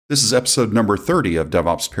This is episode number 30 of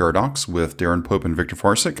DevOps Paradox with Darin Pope and Viktor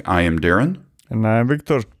Farcic. I am Darin. And I'm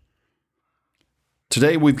Viktor.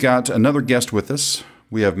 Today we've got another guest with us.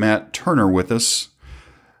 We have Matt Turner with us.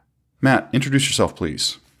 Matt, introduce yourself,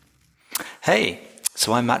 please. Hey,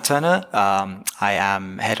 so I'm Matt Turner. I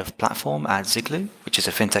am head of platform at Ziglu, which is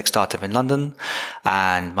a fintech startup in London.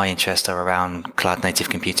 And my interests are around cloud native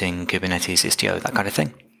computing, Kubernetes, Istio, that kind of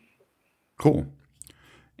thing. Cool.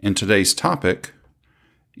 And today's topic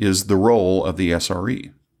is the role of the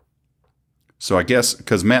SRE. So I guess,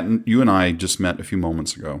 because Matt, you and I just met a few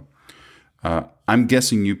moments ago, I'm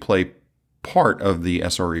guessing you play part of the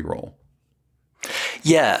SRE role.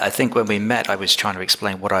 Yeah, I think when we met, I was trying to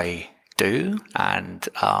explain what I do. And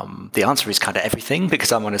the answer is kind of everything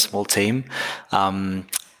because I'm on a small team.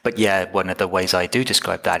 But yeah, one of the ways I do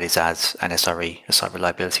describe that is as an SRE, a site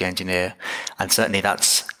reliability engineer. And certainly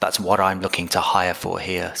that's what I'm looking to hire for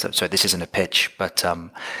here. So this isn't a pitch, but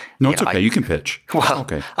no, it's okay. You can pitch. Well,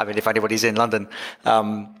 okay. I mean, if anybody's in London,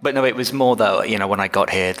 but no, it was more though. When I got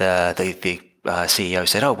here, the CEO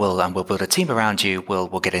said, "Oh, we'll build a team around you. We'll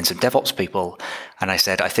get in some DevOps people." And I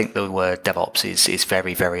said, "I think the word DevOps is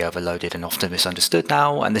very, very overloaded and often misunderstood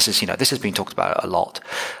now. And this has been talked about a lot.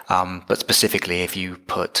 But specifically, if you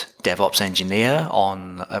put DevOps engineer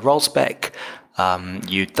on a role spec,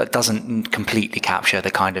 that doesn't completely capture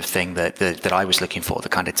the kind of thing that I was looking for, the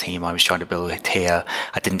kind of team I was trying to build here.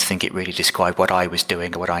 I didn't think it really described what I was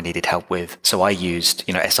doing or what I needed help with. So I used,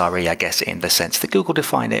 SRE, I guess, in the sense that Google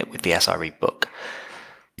defined it with the SRE book."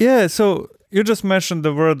 Yeah, so you just mentioned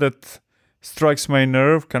the word that strikes my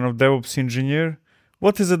nerve, kind of DevOps engineer.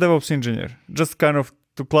 What is a DevOps engineer? Just kind of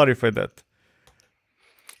to clarify that.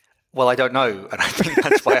 Well, I don't know, and I think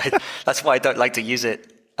that's why I don't like to use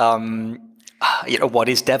it. What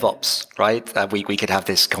is DevOps, right? We could have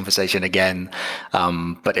this conversation again,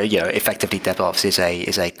 but effectively DevOps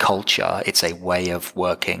is a culture. It's a way of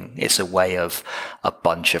working. It's a way of a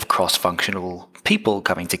bunch of cross-functional people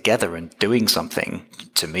coming together and doing something.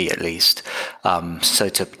 To me, at least. So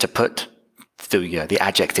to put the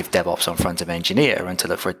adjective DevOps on front of engineer and to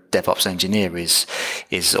look for a DevOps engineer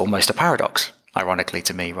is almost a paradox. Ironically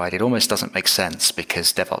to me, right? It almost doesn't make sense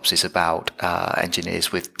because DevOps is about engineers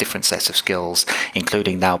with different sets of skills,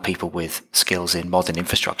 including now people with skills in modern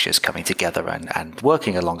infrastructures coming together and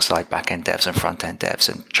working alongside back-end devs and front-end devs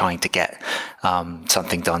and trying to get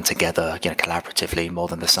something done together, collaboratively more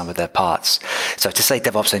than the sum of their parts. So to say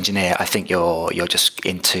DevOps engineer, I think you're just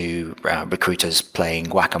into recruiters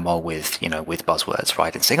playing whack-a-mole with buzzwords,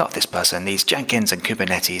 right? And saying, "Oh, this person needs Jenkins and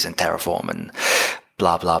Kubernetes and Terraform and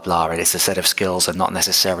blah, blah, blah." And it's a set of skills and not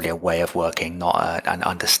necessarily a way of working, not an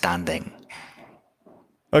understanding.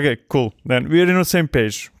 Okay, cool. Then we're on the same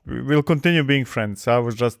page. We'll continue being friends. I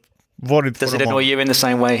was just worried. Does it annoy you in the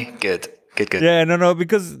same way? Good. Yeah, no,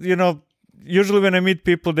 because, usually when I meet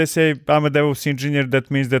people, they say, "I'm a DevOps engineer." That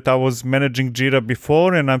means that I was managing Jira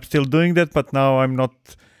before and I'm still doing that, but now I'm not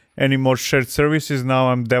anymore shared services. Now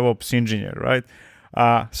I'm DevOps engineer, right?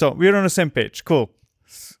 So we're on the same page. Cool.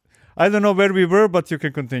 I don't know where we were, but you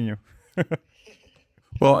can continue.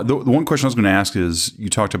 Well, the one question I was going to ask is, you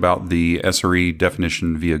talked about the SRE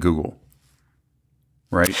definition via Google,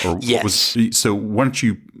 right? Or yes. So why don't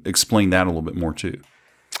you explain that a little bit more too?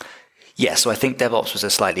 Yeah, so I think DevOps was a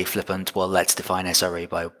slightly flippant, well, let's define SRE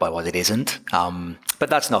by what it isn't. But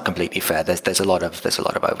that's not completely fair. There's a lot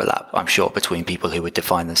of overlap, I'm sure, between people who would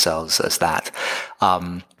define themselves as that.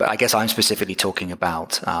 But I guess I'm specifically talking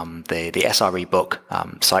about the SRE book,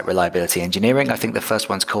 Site Reliability Engineering. I think the first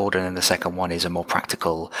one's called, and then the second one is a more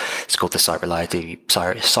practical. It's called the Site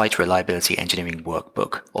Reliability Engineering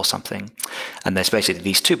Workbook or something. And there's basically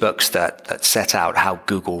these two books that set out how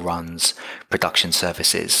Google runs production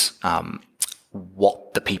services.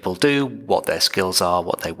 What the people do, what their skills are,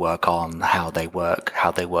 what they work on, how they work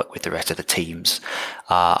with the rest of the teams.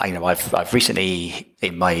 I've recently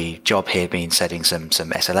in my job here been setting some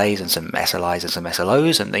SLAs and some SLIs and some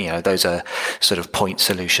SLOs, and those are sort of point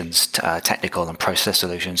solutions, technical and process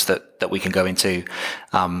solutions that we can go into.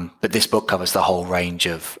 But this book covers the whole range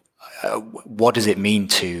of what does it mean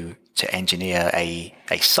to engineer a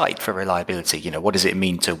site for reliability? What does it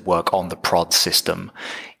mean to work on the prod system?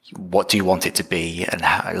 What do you want it to be, and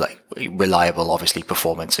how, reliable, obviously,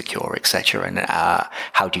 performance, secure, etc. And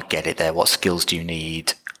how do you get it there? What skills do you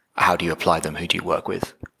need? How do you apply them? Who do you work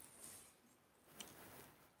with?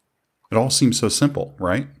 It all seems so simple,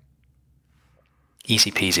 right?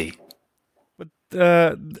 Easy peasy. But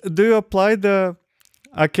do you apply the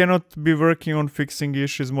I cannot be working on fixing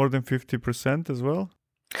issues more than 50% as well?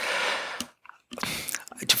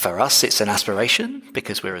 For us, it's an aspiration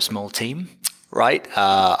because we're a small team. right?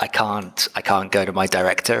 I can't go to my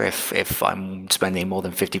director if I'm spending more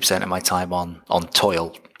than 50% of my time on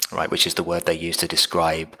toil, right? Which is the word they use to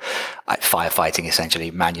describe firefighting,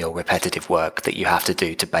 essentially manual, repetitive work that you have to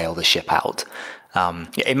do to bail the ship out.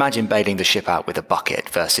 Imagine bailing the ship out with a bucket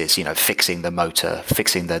versus, fixing the motor,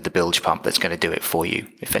 fixing the bilge pump that's going to do it for you.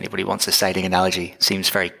 If anybody wants a sailing analogy, seems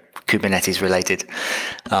very Kubernetes related.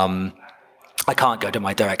 I can't go to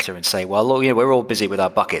my director and say, well, we're all busy with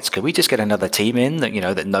our buckets. Could we just get another team in that,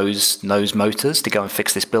 that knows motors to go and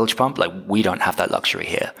fix this bilge pump? Like, we don't have that luxury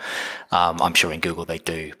here. I'm sure in Google they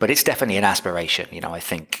do, but it's definitely an aspiration. I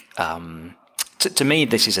think, to me,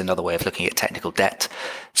 this is another way of looking at technical debt.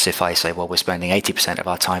 So if I say, well, we're spending 80% of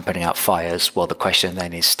our time putting out fires, well, the question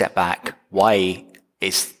then is step back. Why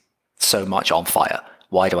is so much on fire?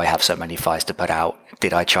 Why do I have so many fires to put out?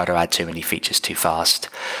 Did I try to add too many features too fast?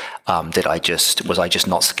 Was I just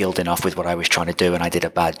not skilled enough with what I was trying to do and I did a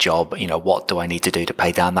bad job? What do I need to do to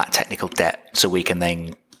pay down that technical debt so we can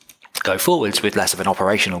then go forwards with less of an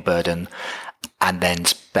operational burden and then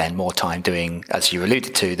spend more time doing, as you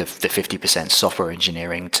alluded to, the 50% software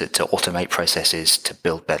engineering to automate processes to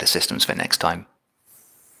build better systems for next time.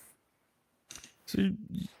 So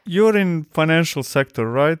you're in financial sector,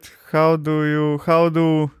 right? How do you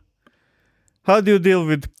deal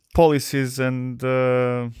with policies and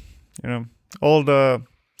all the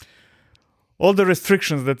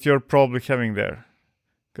restrictions that you're probably having there?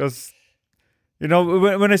 Because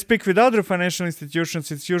when I speak with other financial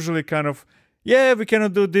institutions, it's usually kind of, we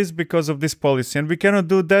cannot do this because of this policy, and we cannot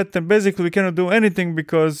do that, and basically we cannot do anything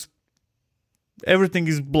because everything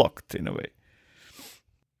is blocked in a way.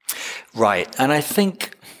 Right, and I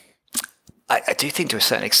think I do think to a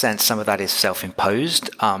certain extent some of that is self-imposed.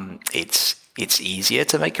 It's easier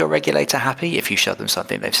to make your regulator happy if you show them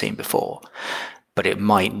something they've seen before, but it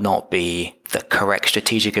might not be the correct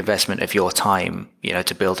strategic investment of your time,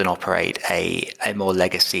 to build and operate a more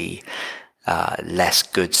legacy, less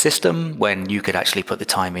good system when you could actually put the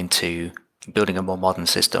time into building a more modern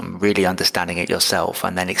system, really understanding it yourself,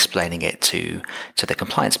 and then explaining it to the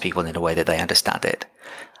compliance people in a way that they understand it.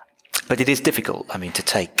 But it is difficult, to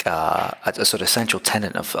take a sort of central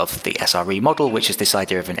tenet of the SRE model, which is this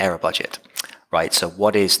idea of an error budget, right? So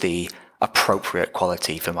what is the appropriate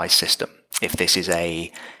quality for my system? If this is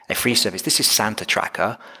a free service, this is Santa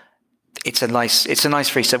Tracker. It's a nice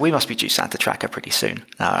free service. We must be due Santa Tracker pretty soon,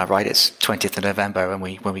 right? It's 20th of November when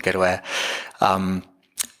we go to air.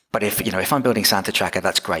 But if I'm building Santa Tracker,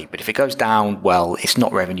 that's great. But if it goes down, well, it's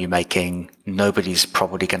not revenue making. Nobody's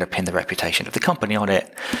probably going to pin the reputation of the company on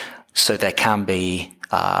it. So there can be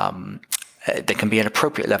an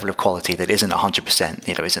appropriate level of quality that isn't 100%.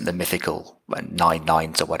 Isn't the mythical 9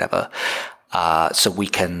 nines or whatever. So we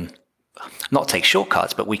can not take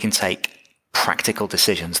shortcuts, but we can take practical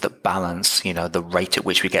decisions that balance, the rate at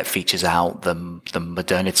which we get features out, the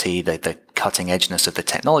modernity, the cutting edgeness of the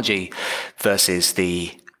technology versus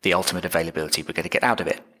the ultimate availability we're going to get out of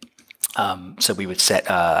it. So we would set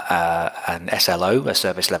an SLO, a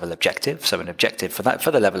service level objective. So an objective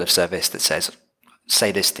for the level of service that says,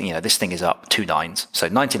 say this thing is up 2 nines. So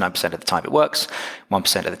 99% of the time it works,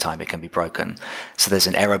 1% of the time it can be broken. So there's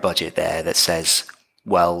an error budget there that says,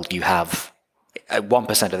 well, you have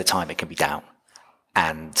 1% of the time it can be down,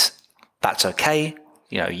 and that's okay.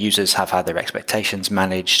 Users have had their expectations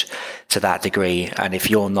managed to that degree. And if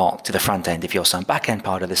you're not to the front end, if you're some back end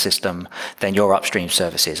part of the system, then your upstream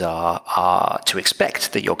services are to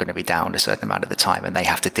expect that you're going to be down a certain amount of the time, and they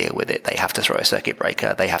have to deal with it. They have to throw a circuit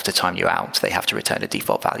breaker. They have to time you out. They have to return a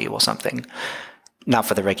default value or something. Now,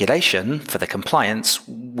 for the regulation, for the compliance,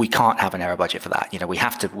 we can't have an error budget for that. We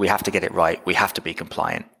have to get it right. We have to be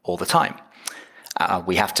compliant all the time.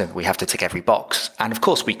 We have to tick every box. And of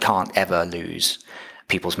course, we can't ever lose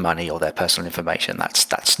people's money or their personal information.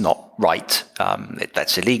 That's not right.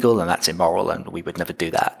 That's illegal and that's immoral, and we would never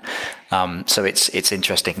do that. So it's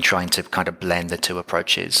interesting trying to kind of blend the two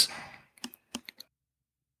approaches.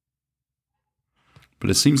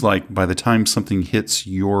 But it seems like by the time something hits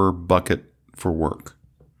your bucket for work,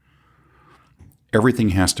 everything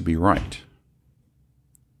has to be right.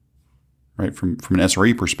 Right? From an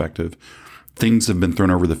SRE perspective, things have been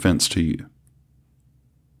thrown over the fence to you.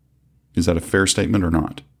 Is that a fair statement or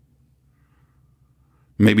not?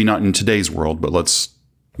 Maybe not in today's world, but let's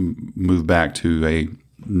move back to a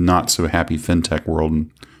not so happy fintech world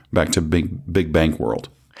and back to big bank world.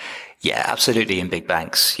 Yeah, absolutely. In big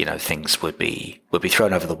banks, things would be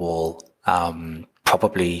thrown over the wall.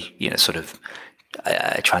 Probably, sort of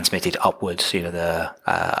transmitted upwards.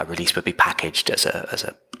 A release would be packaged as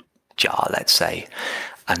a jar, let's say,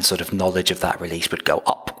 and sort of knowledge of that release would go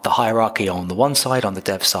up the hierarchy on the one side, on the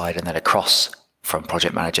dev side, and then across from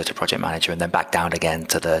project manager to project manager, and then back down again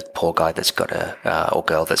to the poor guy that's got to, or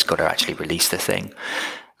girl that's got to actually release the thing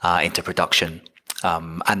into production.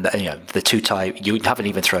 And the two type, you haven't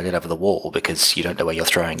even thrown it over the wall because you don't know where you're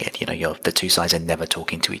throwing it. The two sides are never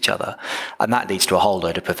talking to each other, and that leads to a whole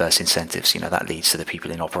load of perverse incentives. That leads to the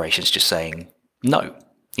people in operations just saying, no,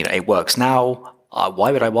 it works now.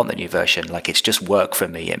 Why would I want the new version? Like, it's just work for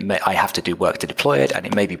me. I have to do work to deploy it, and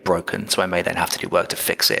it may be broken, so I may then have to do work to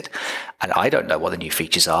fix it. And I don't know what the new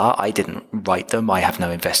features are. I didn't write them. I have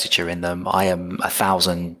no investiture in them. I am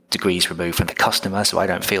 1,000 degrees removed from the customer, so I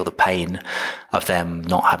don't feel the pain of them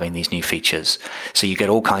not having these new features. So you get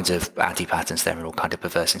all kinds of anti-patterns there and all kinds of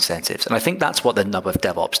perverse incentives. And I think that's what the nub of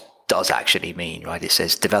DevOps does actually mean, right? It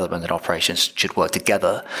says development and operations should work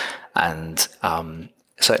together. And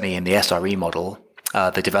certainly in the SRE model,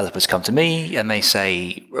 the developers come to me and they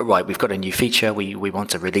say, right, we've got a new feature. We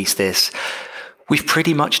want to release this. We've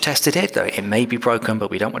pretty much tested it, though it may be broken,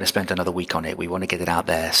 but we don't want to spend another week on it. We want to get it out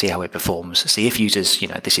there, see how it performs, see if users,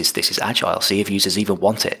 this is agile, see if users even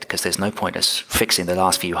want it, because there's no point us fixing the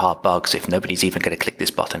last few hard bugs if nobody's even going to click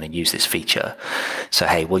this button and use this feature. So,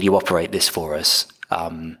 hey, will you operate this for us?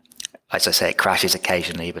 As I say, it crashes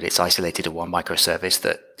occasionally, but it's isolated to one microservice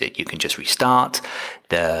that you can just restart.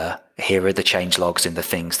 Here are the change logs in the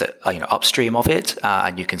things that are upstream of it,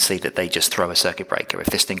 and you can see that they just throw a circuit breaker. If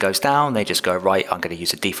this thing goes down, they just go, right, I'm going to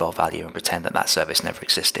use a default value and pretend that service never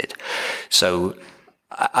existed. So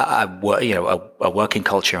a working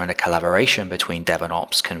culture and a collaboration between dev and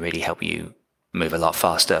ops can really help you move a lot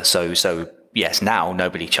faster. So yes, now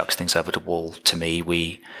nobody chucks things over the wall to me.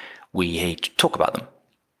 We talk about them.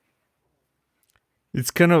 It's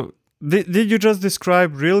kind of, did you just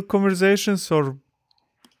describe real conversations, or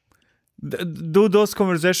do those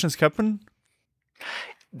conversations happen?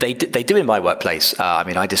 They do in my workplace.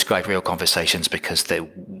 I describe real conversations because the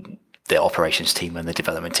operations team and the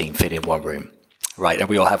development team fit in one room, right? And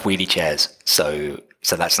we all have wheelie chairs, so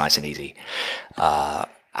that's nice and easy.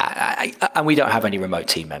 And we don't have any remote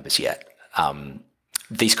team members yet.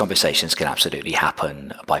 These conversations can absolutely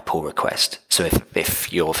happen by pull request. So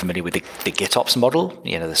if you're familiar with the GitOps model,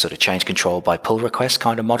 the sort of change control by pull request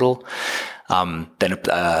kind of model, then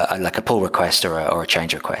like a pull request or a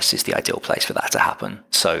change request is the ideal place for that to happen.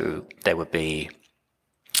 So there would be,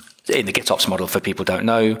 in the GitOps model, for people who don't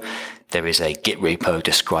know, there is a Git repo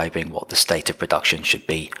describing what the state of production should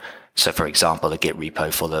be. So, for example, a Git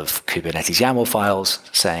repo full of Kubernetes YAML files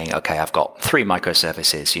saying, okay, I've got 3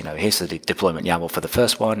 microservices. Here's the deployment YAML for the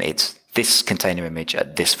first one. It's this container image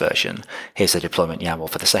at this version. Here's the deployment YAML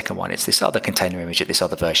for the second one. It's this other container image at this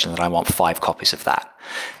other version, and I want 5 copies of that.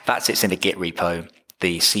 That sits in a Git repo.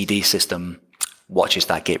 The CD system watches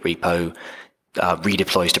that Git repo,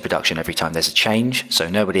 redeploys to production every time there's a change. So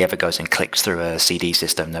nobody ever goes and clicks through a CD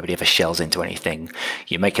system. Nobody ever shells into anything.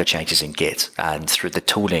 You make your changes in Git, and through the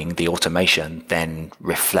tooling, the automation then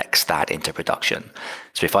reflects that into production.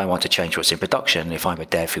 So if I want to change what's in production, if I'm a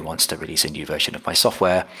dev who wants to release a new version of my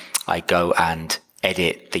software, I go and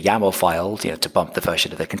edit the YAML file, to bump the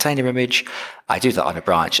version of the container image. I do that on a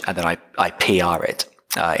branch, and then I PR it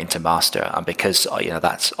into master, and because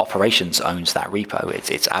that's operations owns that repo,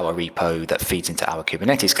 it's our repo that feeds into our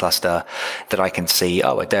Kubernetes cluster, that I can see,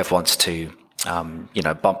 a dev wants to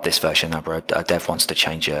bump this version number, a dev wants to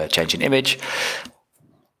change an image,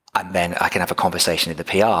 and then I can have a conversation in the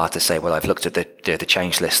PR to say, well, I've looked at the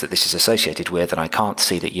change list that this is associated with, and I can't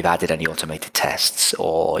see that you've added any automated tests,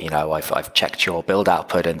 or I've checked your build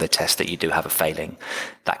output and the test that you do have a failing,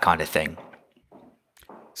 that kind of thing.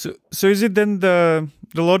 So is it then the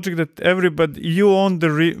logic that you own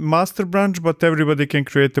the master branch, but everybody can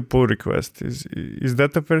create a pull request? Is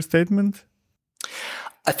that a fair statement?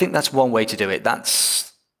 I think that's one way to do it.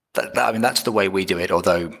 That's the way we do it.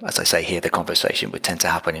 Although, as I say here, the conversation would tend to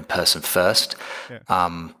happen in person first.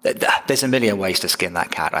 Yeah. There's a million ways to skin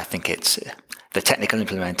that cat. I think it's the technical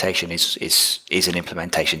implementation is an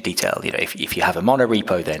implementation detail. If you have a mono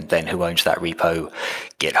repo, then who owns that repo?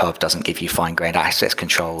 GitHub doesn't give you fine-grained access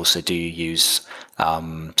controls. So do you use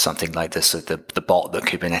something like this, the bot that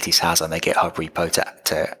Kubernetes has on their GitHub repo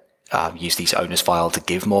to use these owners file to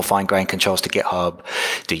give more fine-grained controls to GitHub?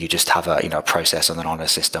 Do you just have a process on an honor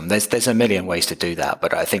system? There's a million ways to do that,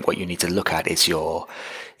 but I think what you need to look at is your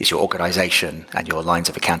organization and your lines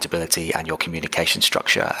of accountability and your communication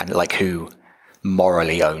structure, and like who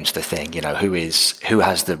morally owns the thing. Who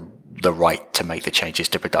has the right to make the changes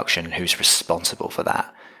to production, and who's responsible for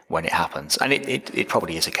that when it happens. And it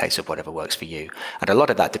probably is a case of whatever works for you. And a lot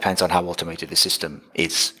of that depends on how automated the system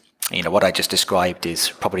is. What I just described is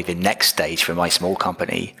probably the next stage for my small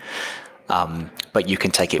company. But you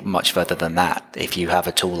can take it much further than that. If you have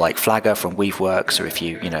a tool like Flagger from Weaveworks, or if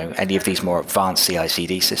you any of these more advanced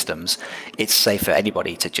CI/CD systems, it's safe for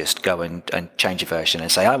anybody to just go and change a version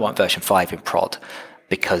and say, I want version 5 in prod,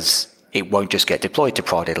 because it won't just get deployed to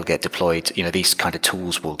prod, it'll get deployed, these kind of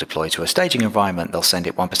tools will deploy to a staging environment, they'll send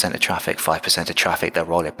it 1% of traffic, 5% of traffic, they'll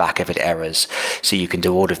roll it back if it errors. So you can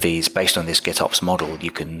do all of these based on this GitOps model.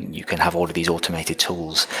 You can have all of these automated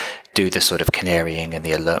tools do the sort of canarying and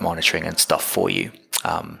the alert monitoring and stuff for you.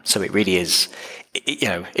 So it really is,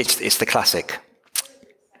 it's the classic,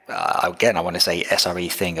 again, I want to say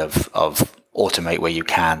SRE thing of automate where you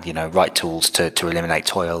can, write tools to eliminate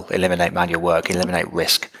toil, eliminate manual work, eliminate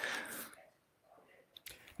risk.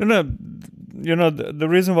 No, the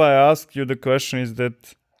reason why I asked you the question is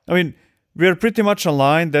that, we are pretty much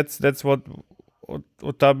aligned. That's what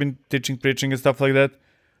I've been teaching, preaching and stuff like that.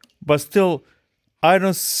 But still, I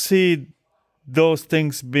don't see those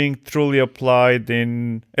things being truly applied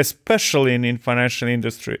especially in financial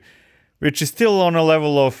industry, which is still on a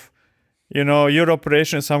level of, your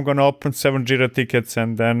operations, I'm going to open 7 Jira tickets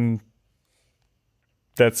and then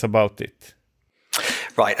that's about it.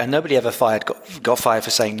 Right, and nobody ever got fired for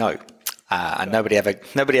saying no, and nobody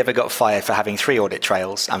ever got fired for having 3 audit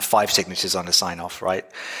trails and 5 signatures on a sign-off, right?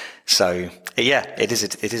 So yeah, it is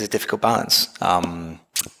a difficult balance.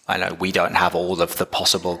 I know we don't have all of the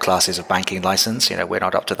possible classes of banking license. We're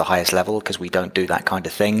not up to the highest level because we don't do that kind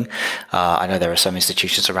of thing. I know there are some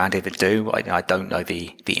institutions around here that do. I don't know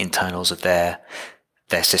the internals of their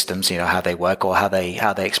systems, how they work or how they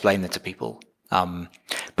explain them to people.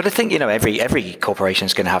 But I think, every corporation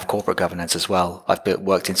is going to have corporate governance as well. I've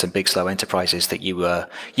worked in some big, slow enterprises that you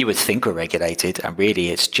would think were regulated, and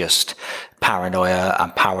really it's just paranoia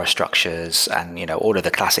and power structures and, all of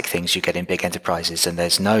the classic things you get in big enterprises. And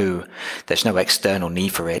there's no external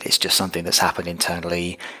need for it. It's just something that's happened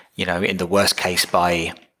internally, in the worst case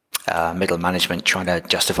by middle management trying to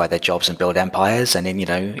justify their jobs and build empires, and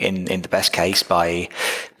in the best case by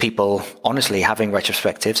people honestly having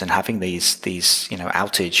retrospectives and having these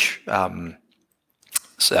outage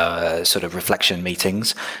sort of reflection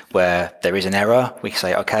meetings where there is an error. We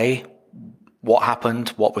say, okay, what happened?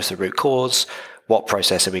 What was the root cause? What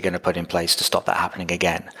process are we going to put in place to stop that happening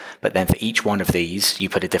again? But then for each one of these, you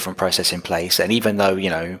put a different process in place, and even though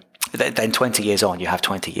then 20 years on, you have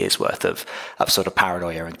 20 years worth of sort of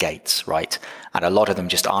paranoia and gates, right? And a lot of them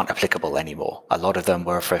just aren't applicable anymore. A lot of them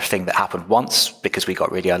were for a thing that happened once because we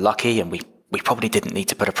got really unlucky and we probably didn't need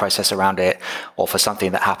to put a process around it, or for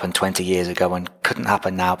something that happened 20 years ago and couldn't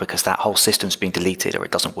happen now because that whole system's been deleted or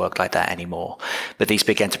it doesn't work like that anymore. But these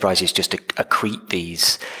big enterprises just accrete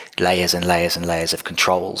these layers and layers and layers of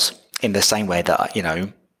controls in the same way that,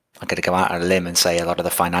 I'm going to go out on a limb and say a lot of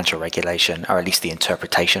the financial regulation, or at least the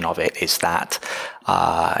interpretation of it, is that,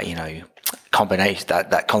 combination,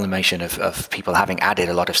 that combination of people having added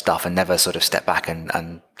a lot of stuff and never sort of stepped back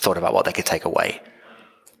and thought about what they could take away.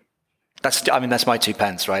 That's my 2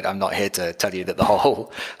 pence, right? I'm not here to tell you that the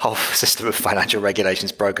whole system of financial regulation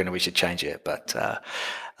is broken and we should change it. But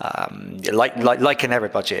like an error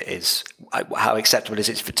budget is, how acceptable is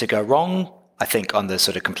it to go wrong? I think on the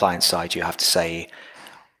sort of compliance side, you have to say,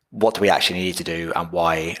 what do we actually need to do and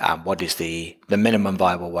why, and what is the minimum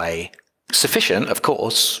viable way? Sufficient, of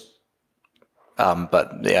course,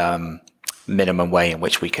 but the minimum way in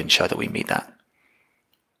which we can show that we meet that.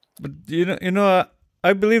 But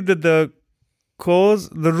I believe that the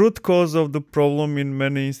root cause of the problem in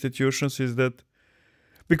many institutions is that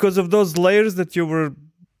because of those layers that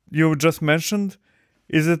you just mentioned,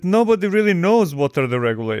 is that nobody really knows what are the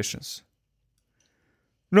regulations.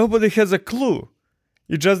 Nobody has a clue.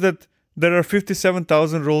 It's just that there are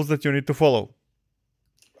 57,000 rules that you need to follow.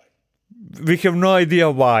 We have no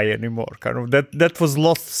idea why anymore. That was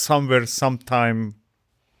lost somewhere, sometime.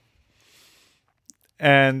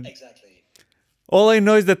 And exactly. All I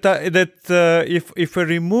know is that if I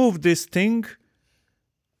remove this thing,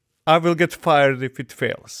 I will get fired if it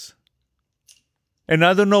fails. And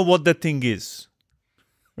I don't know what that thing is.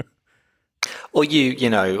 Or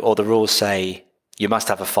or the rules say you must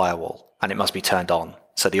have a firewall and it must be turned on.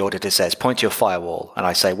 So the auditor says, point to your firewall. And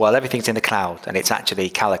I say, well, everything's in the cloud and it's actually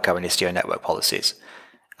Calico and Istio network policies.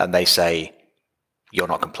 And they say, you're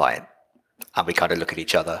not compliant. And we kind of look at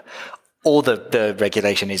each other. Or the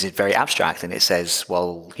regulation is very abstract and it says,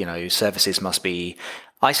 well, services must be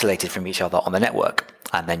isolated from each other on the network.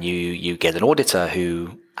 And then you get an auditor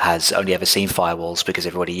who has only ever seen firewalls because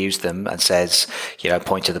everybody used them and says,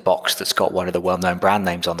 point to the box that's got one of the well-known brand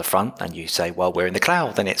names on the front. And you say, well, we're in the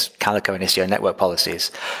cloud and it's Calico and Istio network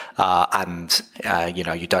policies.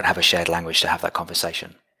 You don't have a shared language to have that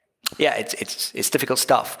conversation. Yeah, it's difficult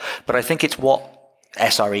stuff, but I think it's what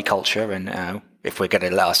SRE culture and if we're going to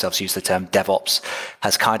let ourselves use the term DevOps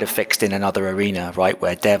has kind of fixed in another arena, right,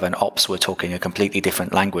 where Dev and Ops were talking a completely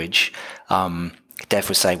different language. Dev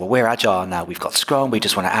would say, well, we're agile now. We've got Scrum. We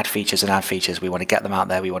just want to add features and add features. We want to get them out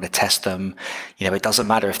there. We want to test them. It doesn't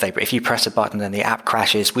matter if you press a button and the app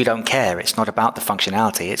crashes. We don't care. It's not about the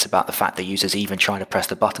functionality. It's about the fact that users even trying to press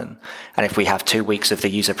the button. And if we have 2 weeks of the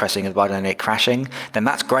user pressing the button and it crashing, then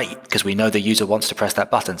that's great because we know the user wants to press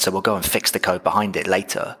that button. So we'll go and fix the code behind it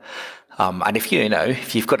later. And if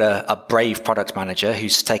you've got a brave product manager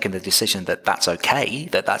who's taken the decision that that's okay,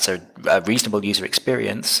 that that's a reasonable user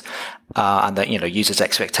experience, and that users'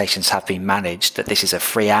 expectations have been managed, that this is a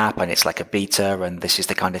free app and it's like a beta, and this is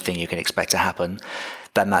the kind of thing you can expect to happen,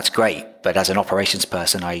 then that's great. But as an operations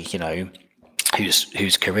person,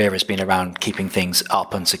 whose career has been around keeping things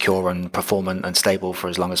up and secure and performant and stable for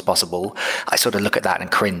as long as possible, I sort of look at that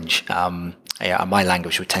and cringe. My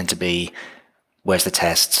language would tend to be, where's the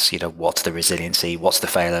tests? What's the resiliency? What's the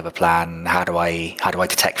failover plan? How do I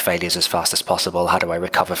detect failures as fast as possible? How do I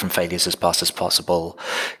recover from failures as fast as possible?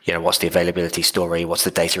 What's the availability story? What's the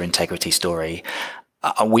data integrity story?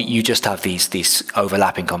 You just have these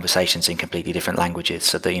overlapping conversations in completely different languages.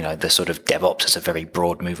 So the sort of DevOps as a very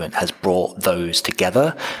broad movement has brought those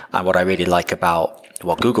together. And what I really like about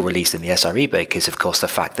what Google released in the SRE book is, of course, the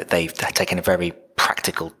fact that they've taken a very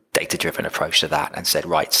practical, data-driven approach to that and said,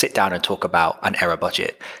 right, sit down and talk about an error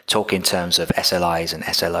budget. Talk in terms of SLIs and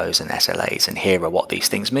SLOs and SLAs, and here are what these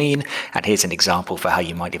things mean, and here's an example for how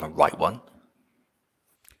you might even write one.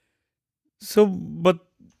 So, but,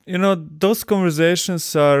 those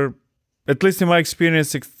conversations are, at least in my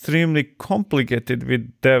experience, extremely complicated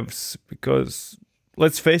with devs because,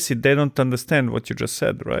 let's face it, they don't understand what you just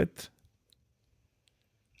said, right?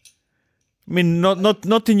 I mean,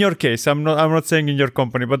 not in your case. I'm not saying in your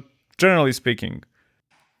company, but generally speaking.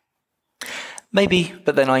 Maybe,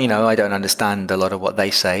 but then I don't understand a lot of what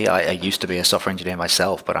they say. I used to be a software engineer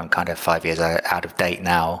myself, but I'm kind of 5 years out of date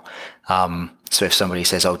now. So if somebody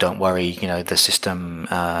says, "Oh, don't worry, the system,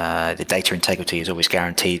 the data integrity is always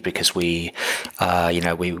guaranteed because we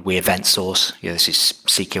event source. This is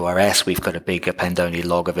CQRS. We've got a big append-only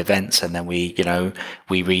log of events, and then we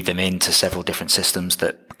read them into several different systems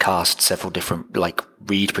that cast several different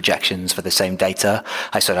read projections for the same data."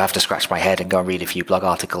 I sort of have to scratch my head and go and read a few blog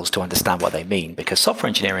articles to understand what they mean, because software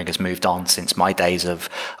engineering has moved on since my days of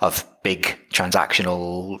big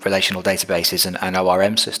transactional relational databases and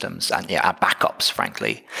ORM systems and backups,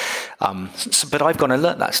 frankly. But I've gone and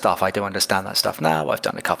learned that stuff. I do understand that stuff now. I've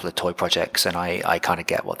done a couple of toy projects and I kind of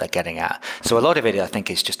get what they're getting at. So a lot of it, I think,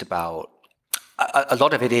 is just about, a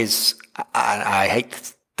lot of it is, I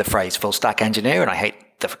hate the phrase full stack engineer, and I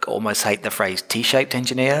almost hate the phrase T-shaped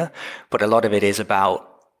engineer, but a lot of it is about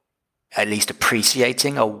at least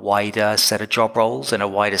appreciating a wider set of job roles and a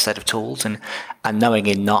wider set of tools, and knowing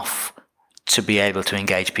enough to be able to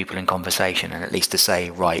engage people in conversation, and at least to say,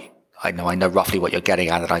 right, I know roughly what you're getting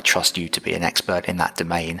at, and I trust you to be an expert in that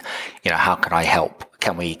domain. How can I help?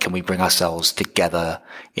 Can we bring ourselves together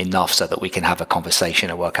enough so that we can have a conversation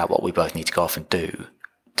and work out what we both need to go off and do?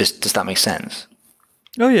 Does that make sense?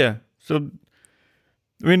 Oh yeah. So,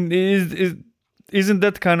 I mean, isn't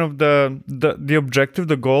that kind of the objective,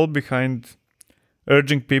 the goal behind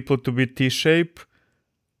urging people to be T-shape?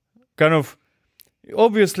 Kind of,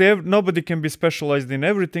 obviously, nobody can be specialized in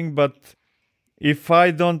everything, but if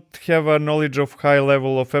I don't have a knowledge of high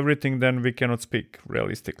level of everything, then we cannot speak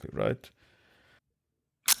realistically, right?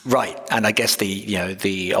 Right, and I guess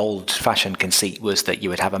the old-fashioned conceit was that you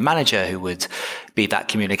would have a manager who would be that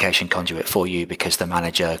communication conduit for you, because the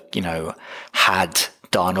manager, had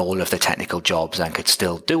done all of the technical jobs and could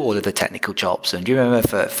still do all of the technical jobs. And you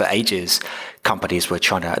remember for ages, companies were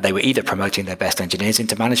they were either promoting their best engineers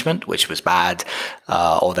into management, which was bad,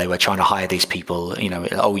 or they were trying to hire these people,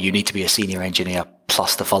 you need to be a senior engineer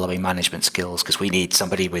plus the following management skills, because we need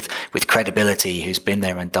somebody with credibility who's been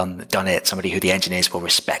there and done it, somebody who the engineers will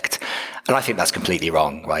respect. And I think that's completely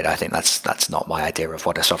wrong, right? I think that's not my idea of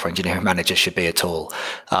what a software engineering manager should be at all.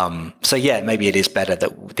 So yeah, maybe it is better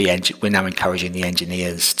that we're now encouraging the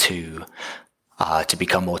engineers to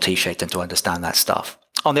become more T-shaped and to understand that stuff.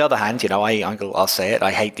 On the other hand, I'll say it,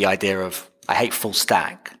 I hate full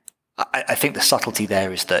stack. I think the subtlety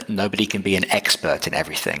there is that nobody can be an expert in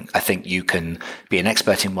everything. I think you can be an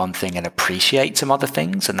expert in one thing and appreciate some other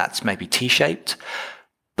things, and that's maybe T-shaped.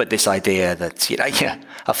 But this idea that,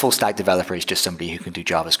 a full stack developer is just somebody who can do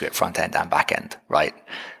JavaScript front end and back end, right?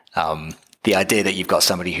 the idea that you've got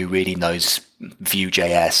somebody who really knows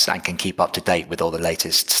Vue.js and can keep up to date with all the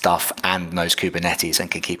latest stuff, and knows Kubernetes and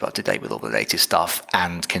can keep up to date with all the latest stuff,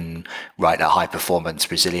 and can write a high performance,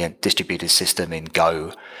 resilient distributed system in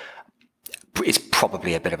Go, it's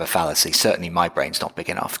probably a bit of a fallacy. Certainly my brain's not big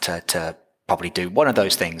enough to probably do one of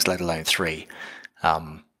those things, let alone three.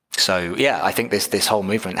 So yeah, I think this whole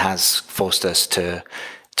movement has forced us to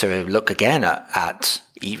look again at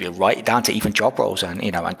even right down to even job roles and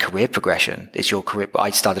and career progression. Is your career?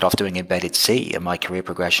 I started off doing embedded C, and my career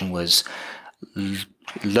progression was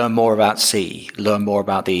learn more about C, learn more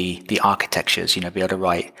about the architectures. Be able to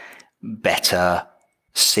write better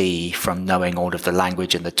C from knowing all of the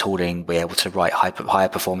language and the tooling, be able to write higher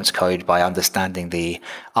performance code by understanding the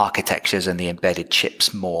architectures and the embedded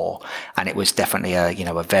chips more. And it was definitely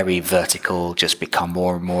a very vertical, just become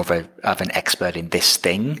more and more of an expert in this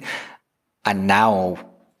thing. And now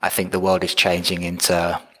I think the world is changing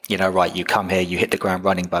into, you come here, you hit the ground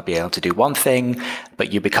running by being able to do one thing,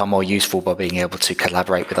 but you become more useful by being able to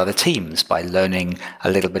collaborate with other teams, by learning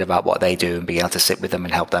a little bit about what they do and being able to sit with them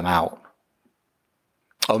and help them out.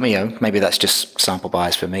 Or maybe that's just sample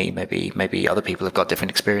bias for me. Maybe other people have got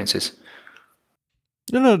different experiences.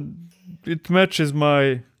 It matches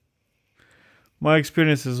my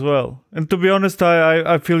experience as well. And to be honest,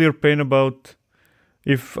 I feel your pain about,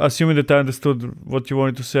 if assuming that I understood what you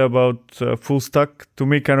wanted to say about full stack. To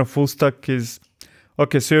me, kind of full stack is,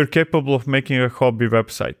 okay, so you're capable of making a hobby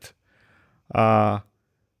website. Now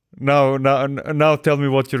tell me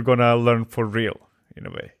what you're gonna learn for real, in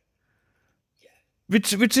a way.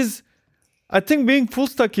 Which is, I think being full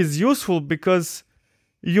stack is useful because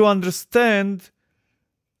you understand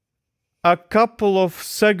a couple of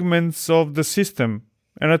segments of the system.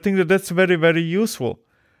 And I think that's very, very useful.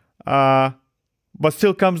 But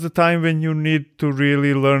still comes the time when you need to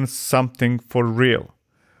really learn something for real.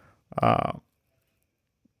 I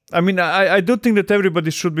do think that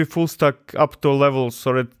everybody should be full stack up to a level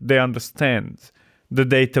so that they understand the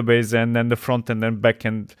database and then the front end and back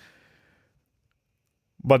end.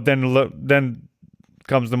 But then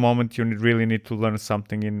comes the moment you really need to learn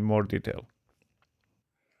something in more detail.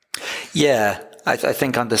 Yeah, I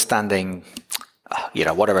think understanding,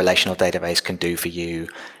 what a relational database can do for you,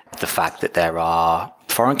 the fact that there are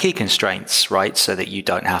foreign key constraints, right? So that you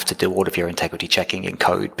don't have to do all of your integrity checking in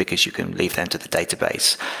code because you can leave them to the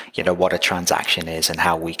database. What a transaction is and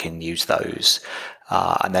how we can use those.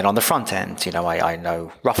 And then on the front end, I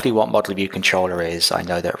know roughly what model view controller is. I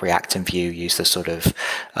know that React and Vue use the sort of,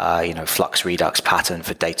 flux redux pattern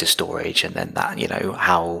for data storage, and then that,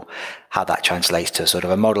 how that translates to sort of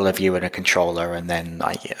a model of view and a controller. And then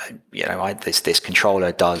this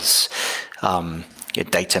controller does,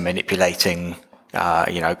 data manipulating,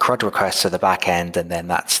 CRUD requests to the back end, and then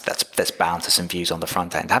that's bound to some views on the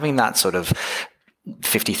front end. Having that sort of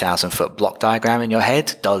 50,000 foot block diagram in your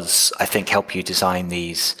head does, I think, help you design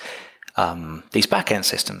these back-end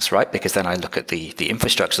systems, right? Because then I look at the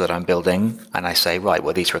infrastructure that I'm building and I say, right,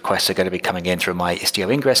 well, these requests are going to be coming in through my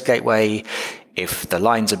Istio ingress gateway. If the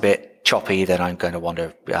line's a bit choppy, then I'm going to want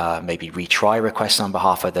to maybe retry requests on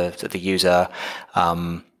behalf of the user.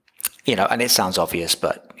 And it sounds obvious,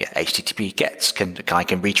 but HTTP GETs I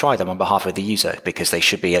can retry them on behalf of the user because they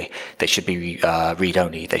should be read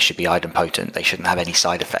only. They should be idempotent. They shouldn't have any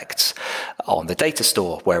side effects on the data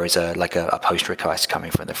store. Whereas a post request coming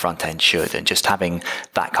from the front end should. And just having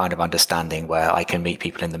that kind of understanding where I can meet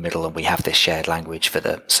people in the middle and we have this shared language for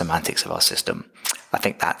the semantics of our system, I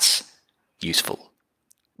think that's useful.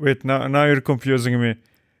 Wait, now you're confusing me.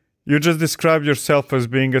 You just described yourself as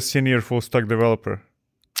being a senior full stack developer.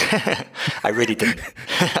 I really didn't.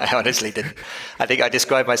 I honestly didn't. I think I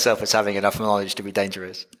described myself as having enough knowledge to be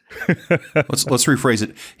dangerous. Let's rephrase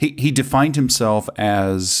it. He defined himself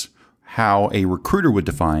as how a recruiter would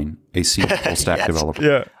define a senior full stack Yes. developer.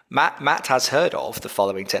 Yeah. Matt has heard of the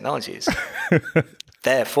following technologies.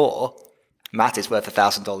 Therefore, Matt is worth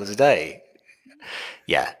 $1,000 a day.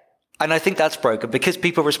 Yeah. And I think that's broken because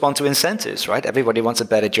people respond to incentives, right? Everybody wants a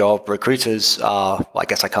better job. Recruiters are, well, I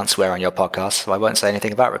guess I can't swear on your podcast, so I won't say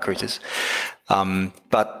anything about recruiters.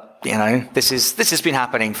 But this has been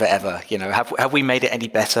happening forever. Have we made it any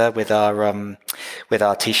better with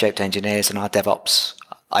our T-shaped engineers and our DevOps?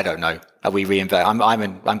 I don't know. Are we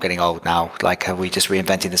I'm getting old now. Like, are we just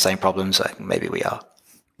reinventing the same problems? Maybe we are.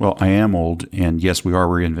 Well, I am old, and yes, we are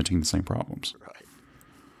reinventing the same problems. Right.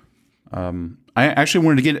 I actually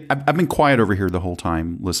wanted to I've been quiet over here the whole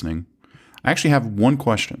time listening. I actually have one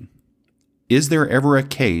question. Is there ever a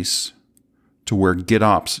case to where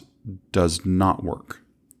GitOps does not work?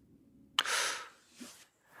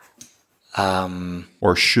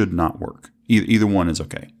 Or should not work? Either one is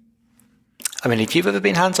okay. I mean, have you ever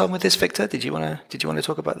been hands-on with this, Viktor? Did you want to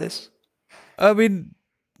talk about this? I mean,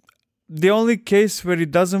 the only case where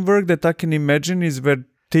it doesn't work that I can imagine is where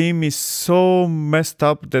team is so messed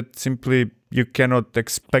up that simply you cannot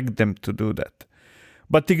expect them to do that.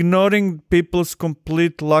 But ignoring people's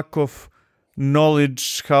complete lack of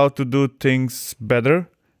knowledge how to do things better,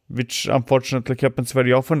 which unfortunately happens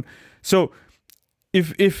very often. So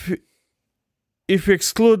if you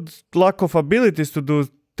exclude lack of abilities to do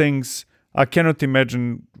things, I cannot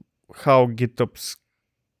imagine how GitOps,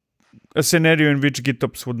 a scenario in which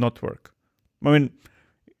GitOps would not work. I mean,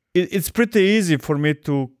 it's pretty easy for me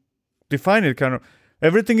to define it. Kind of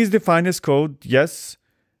everything is defined as code, yes.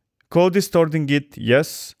 Code is stored in Git,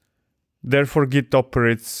 yes. Therefore, Git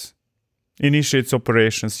initiates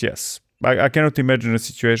operations, yes. I cannot imagine a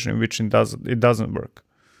situation in which it doesn't work.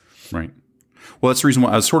 Right. Well, that's the reason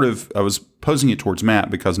why I was posing it towards Matt,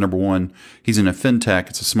 because number one, he's in a fintech,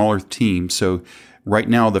 it's a smaller team. So right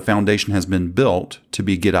now the foundation has been built to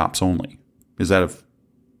be GitOps only.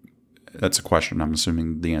 That's a question. I'm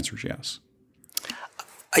assuming the answer is yes.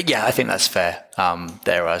 Yeah, I think that's fair.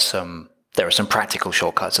 There are some practical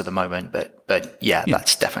shortcuts at the moment, but yeah,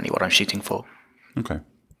 that's definitely what I'm shooting for. Okay.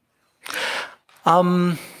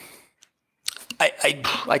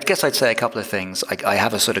 I guess I'd say a couple of things. I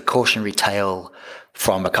have a sort of cautionary tale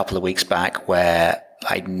from a couple of weeks back where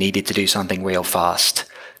I needed to do something real fast,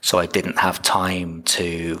 so I didn't have time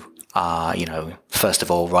to, first of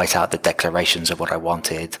all, write out the declarations of what I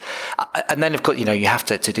wanted. And then, of course, you have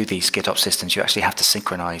to do these GitOps systems, you actually have to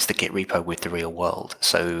synchronize the Git repo with the real world.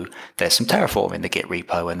 So there's some Terraform in the Git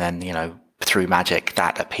repo, and then, through magic,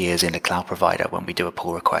 that appears in the cloud provider when we do a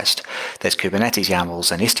pull request. There's Kubernetes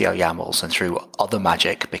YAMLs and Istio YAMLs, and through other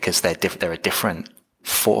magic, because they're a different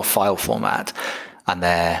file format, and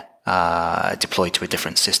they're deployed to a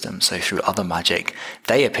different system. So through other magic,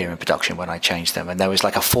 they appear in production when I change them. And there was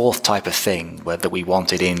like a fourth type of thing that we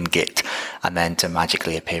wanted in Git, and then to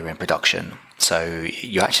magically appear in production. So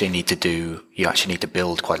you actually need to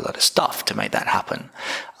build quite a lot of stuff to make that happen.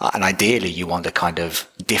 And ideally, you want a kind of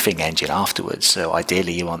diffing engine afterwards. So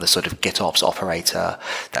ideally, you want the sort of GitOps operator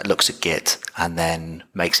that looks at Git and then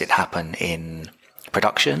makes it happen in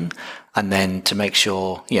production. And then to make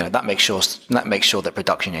sure, that makes sure that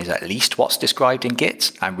production is at least what's described in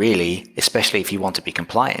Git. And really, especially if you want to be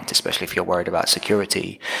compliant, especially if you're worried about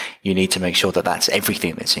security, you need to make sure that that's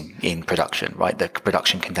everything that's in production, right? The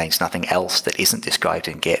production contains nothing else that isn't described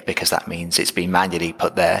in Git, because that means it's been manually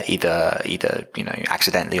put there, either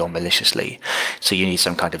accidentally or maliciously. So you need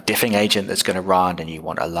some kind of diffing agent that's going to run, and you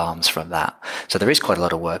want alarms from that. So there is quite a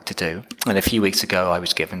lot of work to do. And a few weeks ago, I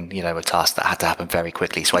was given, a task that had to happen very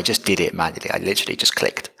quickly. So I just did it manually. I literally just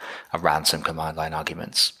clicked and ran some command line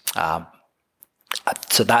arguments.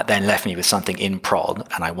 So that then left me with something in prod,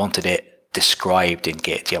 and I wanted it described in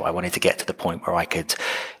Git. I wanted to get to the point where I could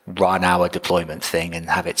run our deployment thing and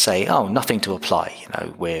have it say, "Oh, nothing to apply.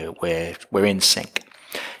 We're in sync."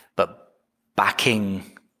 But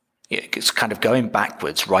it's kind of going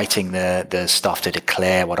backwards, writing the stuff to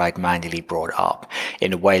declare what I'd manually brought up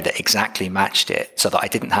in a way that exactly matched it, so that I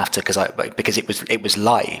didn't have to, because it was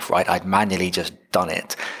live, right? I'd manually just done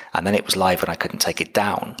it, and then it was live and I couldn't take it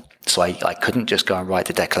down. So I couldn't just go and write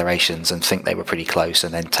the declarations and think they were pretty close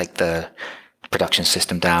and then take the production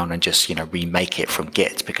system down and just remake it from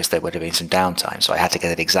Git, because there would have been some downtime. So I had to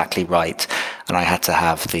get it exactly right, and I had to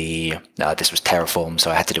have this was Terraform,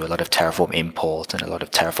 so I had to do a lot of Terraform import and a lot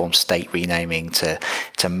of Terraform state renaming to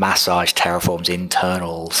massage Terraform's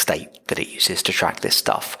internal state that it uses to track this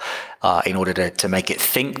stuff, in order to make it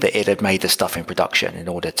think that it had made the stuff in production, in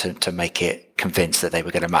order to make it convinced that they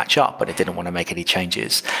were going to match up, but it didn't want to make any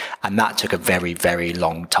changes. And that took a very, very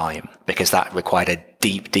long time, because that required a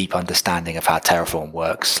deep, deep understanding of how Terraform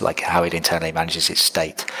works, like how it internally manages its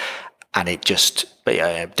state. And it just,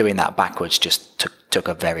 doing that backwards just took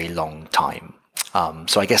a very long time.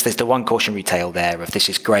 So I guess there's the one cautionary tale there of, this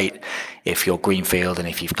is great if you're greenfield and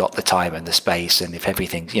if you've got the time and the space, and if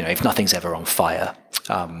everything's, if nothing's ever on fire.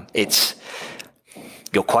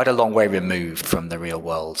 You're quite a long way removed from the real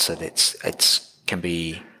world, so it can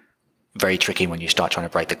be very tricky when you start trying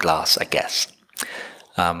to break the glass, I guess.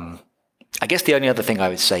 I guess the only other thing I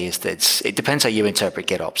would say is that it depends how you interpret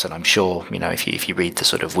GitOps, and I'm sure, if you read the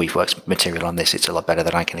sort of Weaveworks material on this, it's a lot better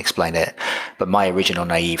than I can explain it. But my original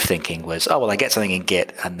naive thinking was, oh, well, I get something in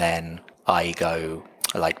Git, and then I go,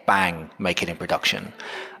 like, bang, make it in production.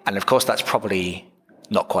 And of course, that's probably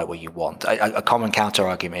not quite what you want. A common counter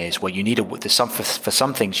argument is, well, for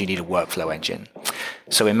some things you need a workflow engine.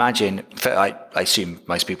 So imagine, I assume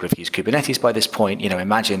most people have used Kubernetes by this point.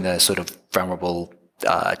 Imagine the sort of vulnerable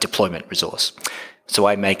deployment resource. So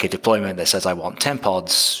I make a deployment that says I want 10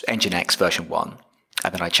 pods, Nginx version 1.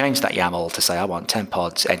 And then I change that YAML to say I want 10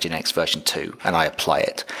 pods, Nginx version 2, and I apply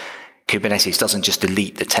it. Kubernetes doesn't just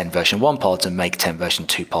delete the 10 version 1 pods and make 10 version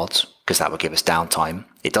 2 pods, because that would give us downtime.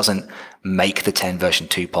 It doesn't make the 10 version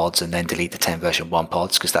 2 pods and then delete the 10 version 1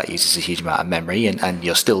 pods, because that uses a huge amount of memory, and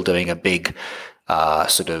you're still doing a big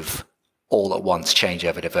sort of all at once change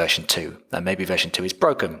over to version 2. And maybe version 2 is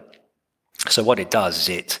broken. So what it does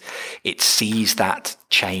is it sees that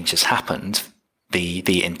change has happened,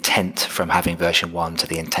 the intent from having version 1 to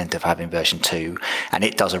the intent of having version 2, and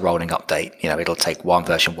it does a rolling update. You know, it'll take one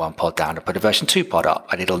version 1 pod down and put a version 2 pod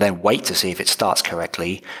up, and it'll then wait to see if it starts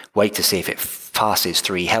correctly, wait to see if it passes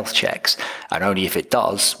 3 health checks, and only if it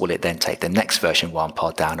does will it then take the next version 1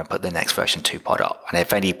 pod down and put the next version 2 pod up. And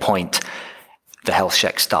if at any point the health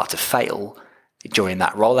checks start to fail during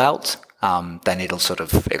that rollout, then it'll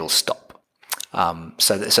stop.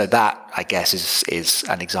 So that, I guess, is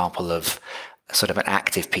an example of sort of an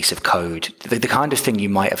active piece of code, the kind of thing you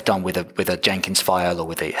might have done with a Jenkins file, or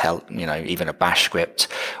with even a Bash script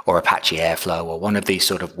or Apache Airflow, or one of these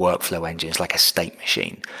sort of workflow engines like a state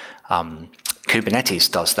machine. Kubernetes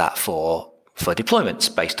does that for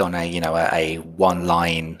deployments based on a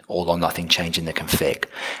one-line all-or-nothing change in the config,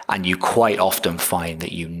 and you quite often find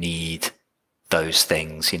that you need those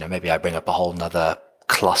things. Maybe I bring up a whole nother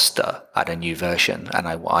cluster at a new version, and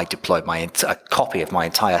I deploy a copy of my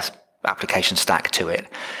entire application stack to it,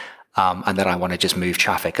 and then I want to just move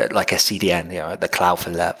traffic at like a CDN, at the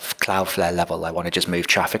Cloudflare level. I want to just move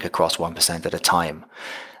traffic across 1% at a time.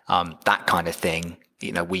 That kind of thing,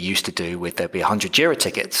 we used to do with, there'd be 100 Jira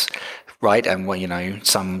tickets, right? And when,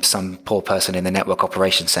 some poor person in the network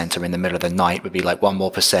operations center in the middle of the night would be like, 1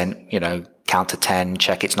 more percent, count to 10,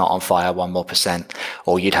 check it's not on fire, 1 more percent,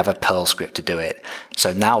 or you'd have a Perl script to do it.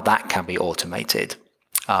 So now that can be automated.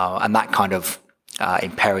 And that kind of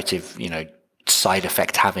imperative, side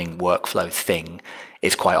effect having workflow thing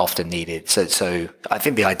is quite often needed. So I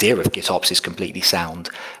think the idea of GitOps is completely sound,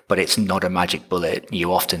 but it's not a magic bullet.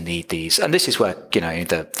 You often need these, and this is where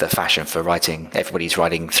the fashion for writing, everybody's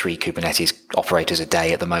writing 3 Kubernetes operators a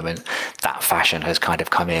day at the moment. That fashion has kind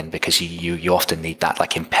of come in because you often need that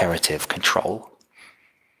like imperative control.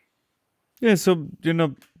 Yeah, so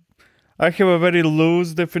I have a very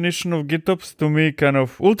loose definition of GitOps. To me, kind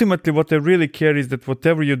of ultimately what I really care is that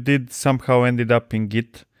whatever you did somehow ended up in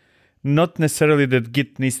Git. Not necessarily that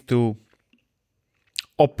Git needs to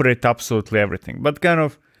operate absolutely everything, but kind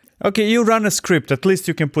of, okay, you run a script, at least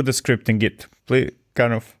you can put the script in Git.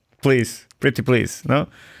 Please, pretty please, no?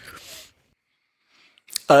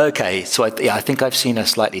 Okay, so I think I've seen a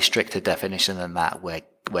slightly stricter definition than that,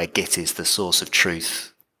 where Git is the source of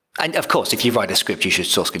truth. And of course, if you write a script, you should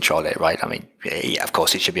source control it, right? I mean, yeah, of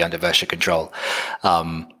course, it should be under version control.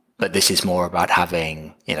 But this is more about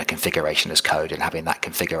having, configuration as code and having that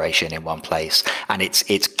configuration in one place. And it's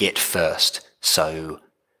Git first. So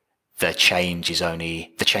the change is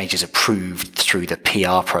approved through the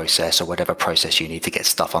PR process or whatever process you need to get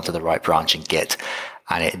stuff onto the right branch in Git.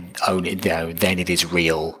 And then it is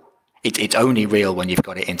real. It's only real when you've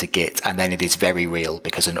got it into Git, and then it is very real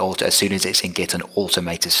because as soon as it's in Git, an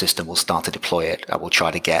automated system will start to deploy it. I will try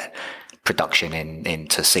to get production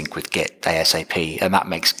into sync with Git ASAP, and that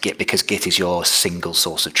makes Git, because Git is your single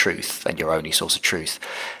source of truth and your only source of truth.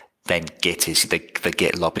 Then Git is the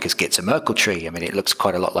Git log, because Git's a Merkle tree. I mean, it looks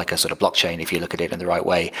quite a lot like a sort of blockchain if you look at it in the right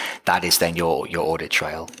way. That is then your audit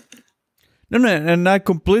trail. No, and I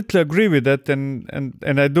completely agree with that,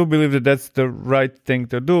 and I do believe that that's the right thing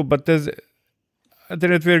to do. But I think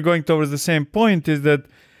that we're going towards the same point, is that,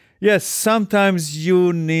 yes, sometimes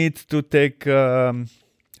you need to take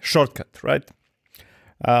shortcut, right?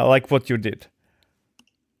 Like what you did.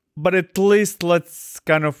 But at least let's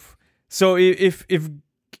kind of, so if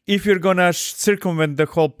you're gonna circumvent the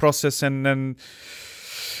whole process and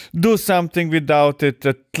do something without it,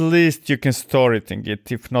 at least you can store it in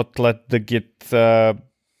Git. If not, let the Git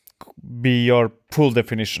be your full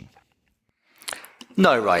definition.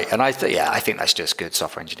 No, right. And I think that's just good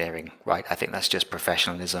software engineering, right? I think that's just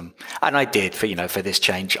professionalism. And I did, for this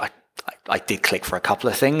change, I did click for a couple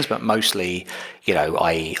of things, but mostly,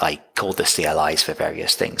 I called the CLIs for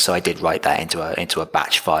various things. So I did write that into a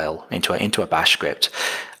batch file, into a bash script.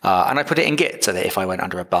 And I put it in Git so that if I went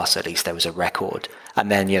under a bus, at least there was a record. And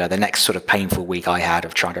then, the next sort of painful week I had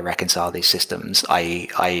of trying to reconcile these systems,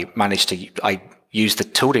 I managed to, use the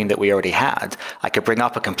tooling that we already had, I could bring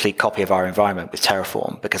up a complete copy of our environment with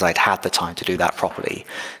Terraform because I'd had the time to do that properly.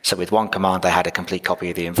 So with one command, I had a complete copy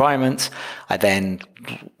of the environment. I then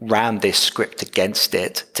ran this script against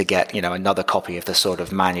it to get, another copy of the sort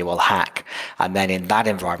of manual hack. And then in that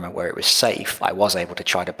environment where it was safe, I was able to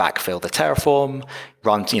try to backfill the Terraform,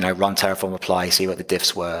 run Terraform apply, see what the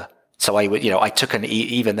diffs were. So I took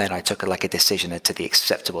even then I took like a decision to the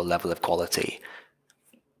acceptable level of quality.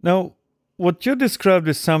 Now, what you described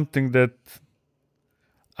is something that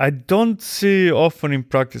I don't see often in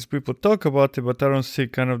practice. People talk about it, but I don't see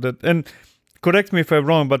kind of that. And correct me if I'm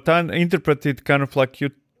wrong, but I interpret it kind of like you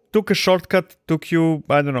took a shortcut, took you,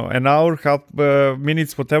 I don't know, an hour, half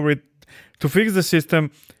minutes, whatever, to fix the system.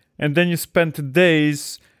 And then you spent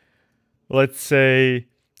days, let's say,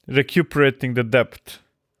 recuperating the debt,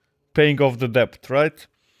 paying off the debt, right?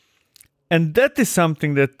 And that is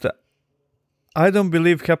something that I don't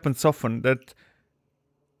believe happens often, that,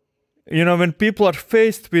 when people are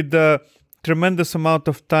faced with the tremendous amount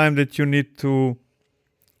of time that you need to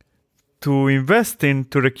invest in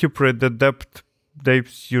to recuperate the debt, they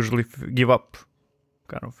usually give up.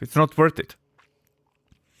 Kind of, it's not worth it.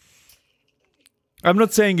 I'm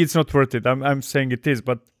not saying it's not worth it. I'm saying it is,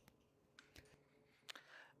 but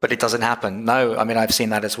it doesn't happen. No, I mean, I've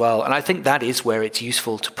seen that as well. And I think that is where it's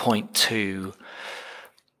useful to point to,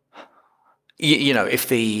 if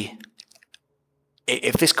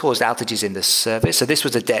this caused outages in the service, so this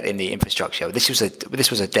was a debt in the infrastructure. This was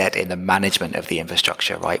a debt in the management of the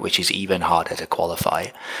infrastructure, right? Which is even harder to qualify.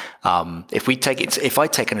 If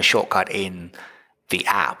I'd taken a shortcut in the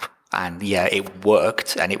app, and it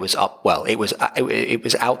worked, and it was up. Well, it was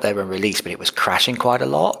out there and released, but it was crashing quite a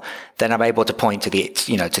lot. Then I'm able to point to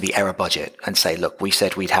the error budget and say, look, we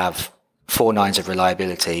said we'd have 4 nines of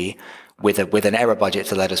reliability with an error budget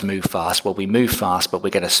to let us move fast. Well, we move fast, but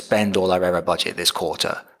we're going to spend all our error budget this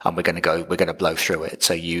quarter, and we're going to blow through it.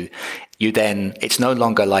 So you then, it's no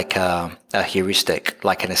longer like a heuristic,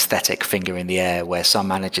 like an aesthetic finger in the air, where some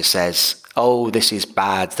manager says, oh, this is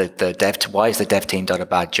bad. Why has the dev team done a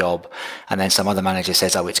bad job? And then some other manager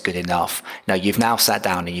says, oh, it's good enough. Now you've now sat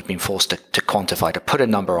down and you've been forced to quantify, to put a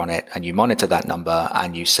number on it, and you monitor that number,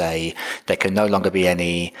 and you say there can no longer be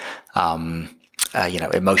any,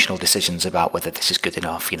 emotional decisions about whether this is good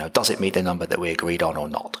enough. Does it meet the number that we agreed on or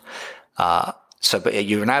not? But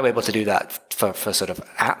you're now able to do that for sort of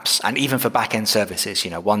apps and even for back-end services.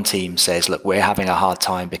 One team says, look, we're having a hard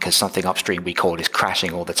time because something upstream we call is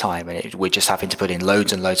crashing all the time, and we're just having to put in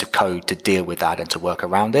loads and loads of code to deal with that and to work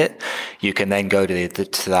around it. You can then go to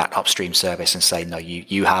that upstream service and say, no,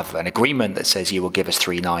 you have an agreement that says you will give us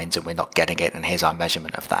 3 nines and we're not getting it, and here's our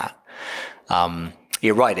measurement of that.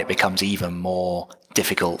 You're right, it becomes even more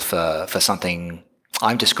difficult for something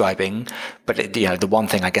I'm describing, but the one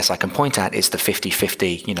thing I guess I can point at is the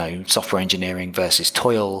 50-50, software engineering versus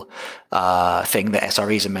toil thing that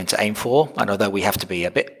SREs are meant to aim for. And although we have to be a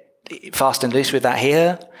bit fast and loose with that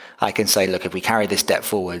here, I can say, look, if we carry this debt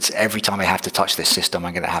forwards, every time I have to touch this system,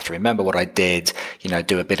 I'm going to have to remember what I did,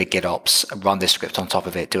 do a bit of GitOps, run this script on top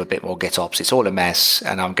of it, do a bit more GitOps. It's all a mess,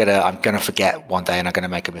 and I'm gonna forget one day, and I'm gonna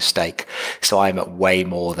make a mistake. So I'm at way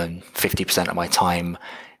more than 50% of my time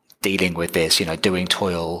dealing with this, doing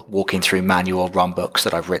toil, walking through manual run books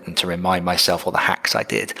that I've written to remind myself all the hacks I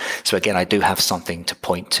did. So again, I do have something to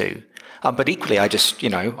point to. But equally, I just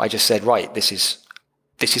said, right, this is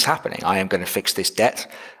happening. I am going to fix this debt.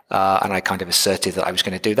 And I kind of asserted that I was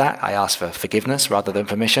going to do that. I asked for forgiveness rather than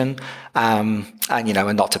permission. And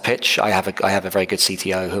not to pitch, I have a very good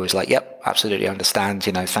CTO who was like, yep, absolutely understand.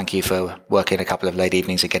 Thank you for working a couple of late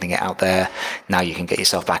evenings and getting it out there. Now you can get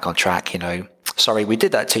yourself back on track. Sorry, we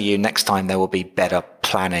did that to you. Next time there will be better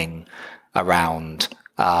planning around,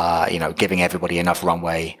 giving everybody enough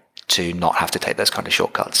runway to not have to take those kind of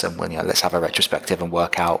shortcuts. And let's have a retrospective and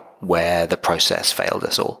work out where the process failed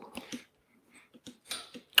us all.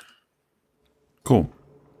 Cool.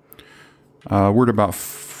 We're at about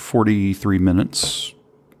 43 minutes.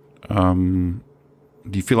 Do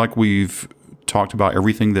you feel like we've talked about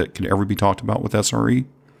everything that could ever be talked about with SRE?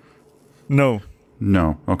 No.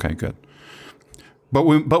 No. Okay, good. But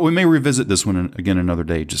we may revisit this one again another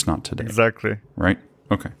day, just not today. Exactly. Right?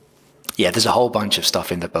 Okay. Yeah, there's a whole bunch of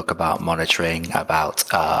stuff in the book about monitoring, about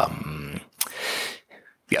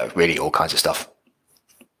really all kinds of stuff.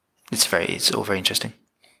 It's all very interesting.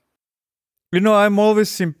 I'm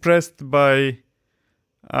always impressed by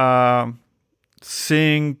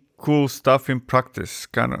seeing cool stuff in practice.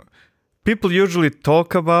 Kind of, people usually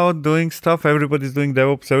talk about doing stuff. Everybody's doing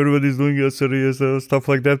DevOps, everybody's doing SRE, stuff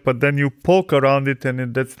like that. But then you poke around it,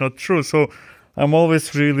 and that's not true. So I'm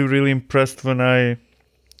always really, really impressed when I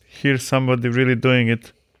hear somebody really doing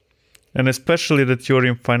it. And especially that you're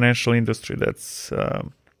in financial industry. That's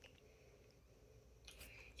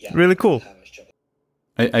really cool.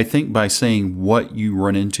 I think by saying what you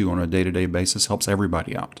run into on a day-to-day basis helps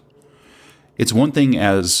everybody out. It's one thing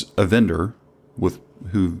as a vendor with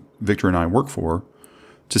who Viktor and I work for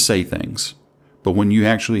to say things. But when you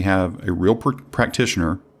actually have a real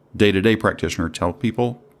practitioner, day-to-day practitioner, tell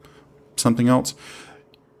people something else,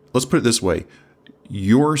 let's put it this way.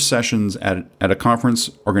 Your sessions at a conference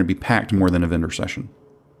are going to be packed more than a vendor session.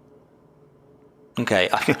 Okay.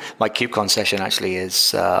 My KubeCon session actually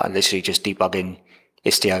is literally just debugging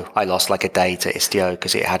Istio. I lost like a day to Istio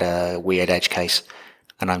because it had a weird edge case.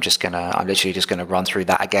 And I'm literally just gonna run through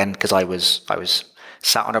that again because I was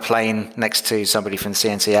sat on a plane next to somebody from the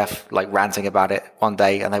CNCF, like ranting about it one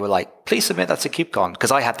day, and they were like, "Please submit that to KubeCon," because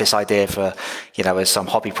I had this idea for, as some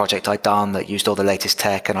hobby project I'd done that used all the latest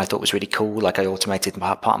tech, and I thought was really cool. Like I automated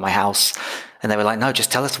part of my house, and they were like, "No,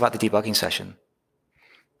 just tell us about the debugging session."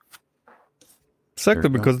 Exactly,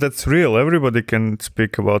 because that's real. Everybody can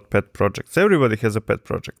speak about pet projects. Everybody has a pet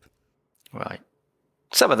project. Right.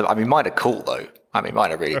 Some of them, mine are cool though. Mine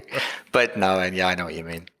are really, but no, and yeah, I know what you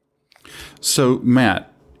mean. So,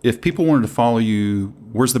 Matt, if people wanted to follow you,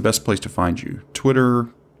 where's the best place to find you? Twitter,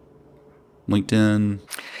 LinkedIn?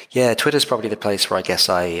 Yeah, Twitter's probably the place where I guess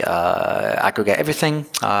I aggregate everything.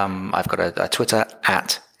 I've got a Twitter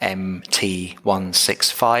at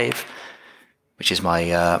MT165, which is my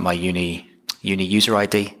uni user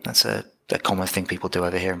ID. That's a common thing people do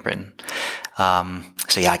over here in Britain.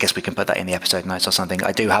 So yeah, I guess we can put that in the episode notes or something.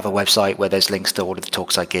 I do have a website where there's links to all of the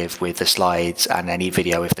talks I give with the slides and any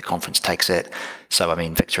video if the conference takes it. So,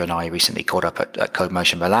 Viktor and I recently caught up at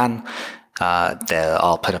CodeMotion Milan.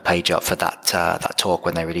 I'll put a page up for that talk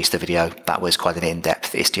when they release the video. That was quite an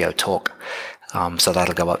in-depth Istio talk. So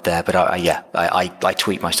that'll go up there. But I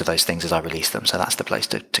tweet most of those things as I release them. So that's the place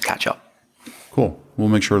to catch up. Cool. We'll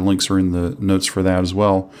make sure links are in the notes for that as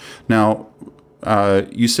well. Now,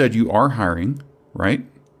 you said you are hiring, right?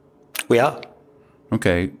 We are.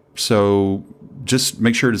 Okay. So just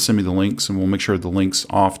make sure to send me the links, and we'll make sure the links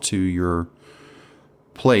off to your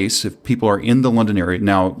place if people are in the London area.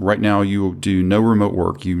 Now, right now, you do no remote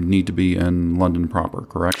work. You need to be in London proper,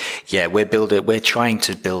 correct? Yeah, we're trying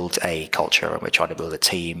to build a culture, and we're trying to build a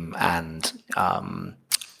team, and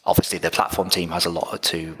obviously, the platform team has a lot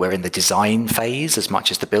to. We're in the design phase as much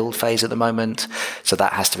as the build phase at the moment, so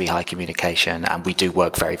that has to be high communication. And we do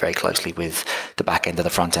work very, very closely with the back end of the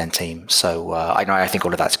front end team. So I think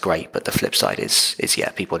all of that's great, but the flip side is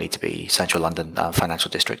people need to be Central London Financial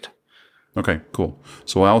District. Okay, cool.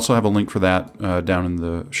 So I also have a link for that down in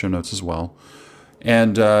the show notes as well.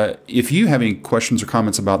 And if you have any questions or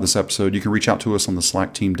comments about this episode, you can reach out to us on the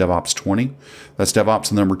Slack team DevOps 20. That's DevOps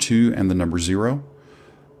the number 2 and the number 0.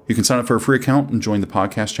 You can sign up for a free account and join the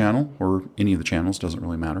podcast channel, or any of the channels, doesn't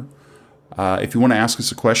really matter. If you want to ask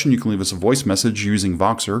us a question, you can leave us a voice message using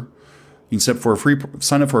Voxer. You can sign up for a free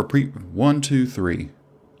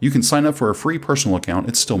You can sign up for a free personal account.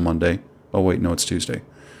 It's still Monday. Oh wait, no, it's Tuesday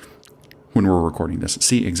when we're recording this.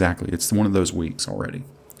 See, exactly. It's one of those weeks already.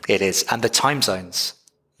 It is. And the time zones.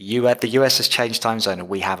 The US has changed time zone and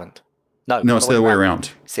we haven't. No, it's the other way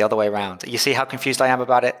around. It's the other way around. You see how confused I am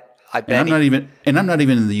about it? And I'm not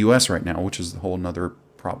even in the US right now, which is a whole nother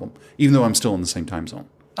problem, even though I'm still in the same time zone.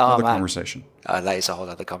 Another conversation. That is a whole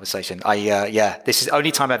other conversation. This is the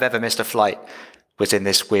only time I've ever missed a flight was in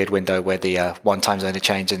this weird window where the one time zone had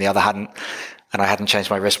changed and the other hadn't, and I hadn't changed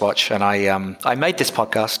my wristwatch. And I made this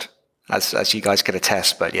podcast, as you guys could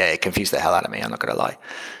attest, but yeah, it confused the hell out of me. I'm not going to lie.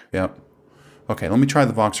 Yeah. Okay, let me try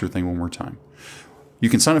the Voxer thing one more time. You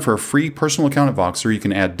can sign up for a free personal account at Voxer. You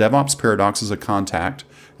can add DevOps Paradox as a contact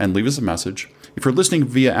and leave us a message. If you're listening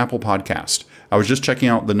via Apple Podcast, I was just checking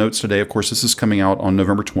out the notes today. Of course, this is coming out on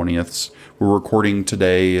November 20th. We're recording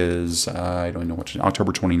today is,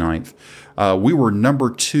 October 29th. We were number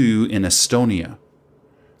 2 in Estonia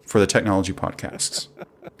for the technology podcasts.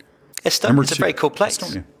 Estonia is a very cool place.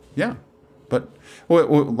 Estonia. Yeah. But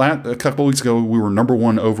a couple of weeks ago, we were number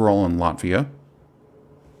 1 overall in Latvia.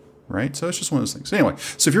 Right? So it's just one of those things. Anyway,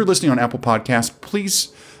 so if you're listening on Apple Podcasts,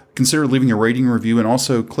 please consider leaving a rating and review, and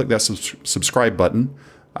also click that subscribe button,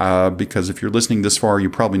 because if you're listening this far, you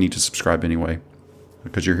probably need to subscribe anyway,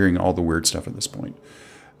 because you're hearing all the weird stuff at this point.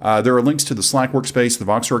 There are links to the Slack workspace, the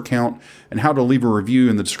Voxer account, and how to leave a review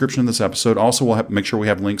in the description of this episode. Also, we'll make sure we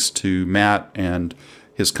have links to Matt and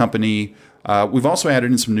his company. We've also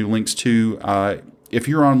added in some new links too. If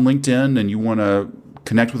you're on LinkedIn and you want to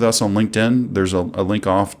connect with us on LinkedIn, there's a link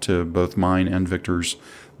off to both mine and Viktor's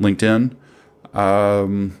LinkedIn.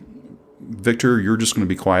 Victor, you're just going to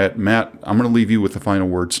be quiet. Matt, I'm going to leave you with the final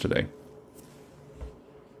words today.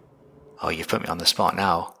 Oh, you've put me on the spot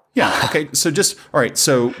now. Yeah. Okay. So all right.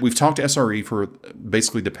 So we've talked SRE for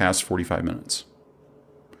basically the past 45 minutes.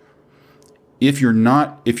 If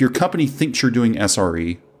your company thinks you're doing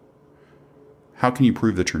SRE, how can you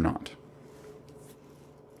prove that you're not?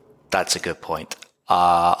 That's a good point.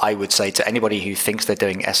 I would say to anybody who thinks they're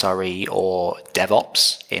doing SRE or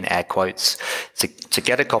DevOps, in air quotes, to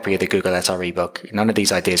get a copy of the Google SRE book. None of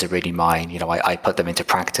these ideas are really mine. I put them into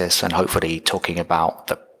practice, and hopefully talking about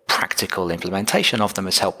the practical implementation of them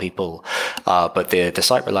has helped people. But the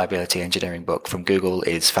Site Reliability Engineering book from Google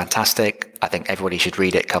is fantastic. I think everybody should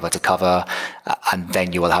read it cover to cover, and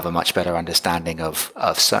then you will have a much better understanding of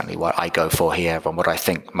certainly what I go for here and what I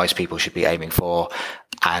think most people should be aiming for.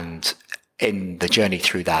 And in the journey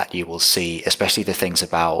through that, you will see, especially the things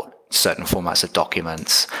about certain formats of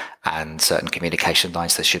documents and certain communication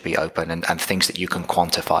lines that should be open, and things that you can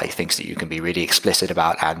quantify, things that you can be really explicit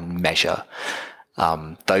about and measure.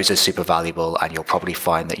 Those are super valuable, and you'll probably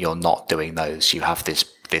find that you're not doing those. You have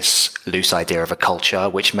this loose idea of a culture,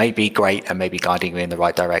 which may be great and may be guiding you in the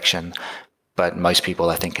right direction, but most people,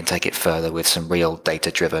 I think, can take it further with some real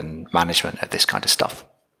data-driven management of this kind of stuff.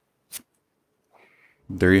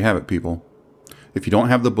 There you have it, people. If you don't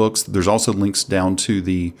have the books, there's also links down to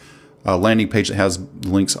the landing page that has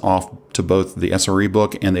links off to both the SRE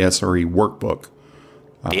book and the SRE workbook.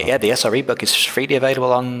 Yeah, the SRE book is freely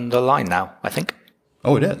available on the line now, I think.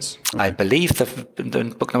 Oh, it is? Okay. I believe the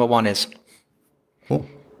book number 1 is. Cool.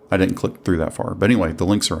 I didn't click through that far. But anyway, the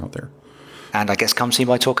links are out there. And I guess come see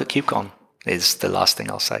my talk at KubeCon is the last thing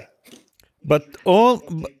I'll say. But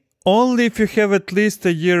only if you have at least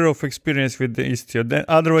a year of experience with the Istio. Then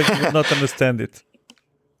otherwise you will not understand it.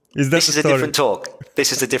 This is a different talk.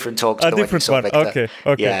 This is a different talk. To a different one. Okay.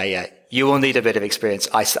 Yeah. You will need a bit of experience.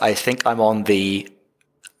 I think I'm on the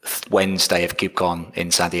Wednesday of KubeCon in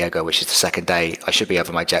San Diego, which is the second day. I should be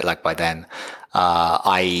over my jet lag by then.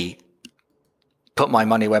 I put my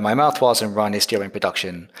money where my mouth was and run Istio in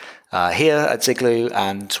production here at Ziglu.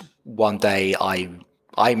 And one day I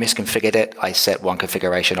misconfigured it. I set one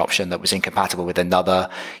configuration option that was incompatible with another.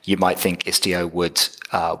 You might think Istio would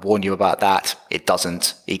warn you about that. It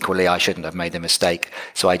doesn't. Equally, I shouldn't have made the mistake.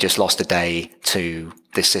 So I just lost a day to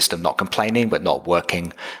this system not complaining, but not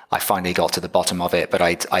working. I finally got to the bottom of it, but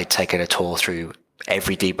I'd taken a tour through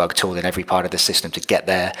every debug tool in every part of the system to get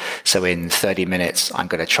there. So in 30 minutes, I'm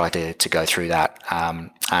going to try to go through that.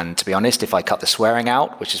 And to be honest, if I cut the swearing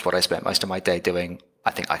out, which is what I spent most of my day doing,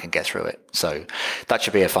 I think I can get through it. So that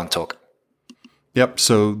should be a fun talk. Yep.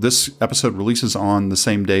 So this episode releases on the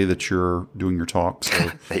same day that you're doing your talk.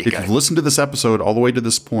 So if you've listened to this episode all the way to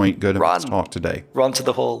this point, go to this talk today. Run to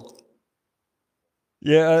the hall.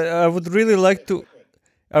 Yeah, I would really like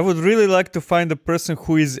to find a person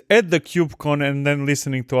who is at the KubeCon and then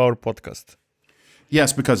listening to our podcast.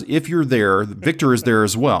 Yes, because if you're there, Viktor is there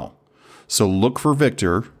as well. So look for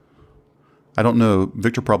Viktor. I don't know.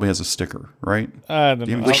 Viktor probably has a sticker, right? I don't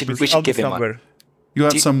know. We should give him one. You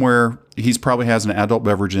have somewhere. He's probably has an adult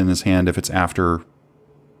beverage in his hand if it's after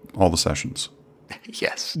all the sessions.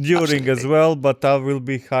 Yes. During absolutely. as well, but I will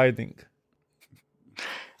be hiding.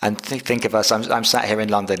 And think of us. I'm sat here in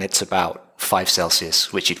London. It's about 5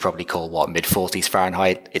 Celsius, which you'd probably call mid 40s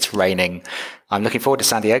Fahrenheit. It's raining. I'm looking forward to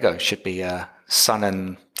San Diego. Should be sun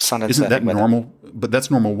and Isn't that weather. normal? But that's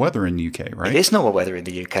normal weather in the UK, right? It is normal weather in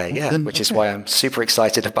the UK, yeah, which is why I'm super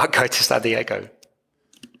excited about going to San Diego.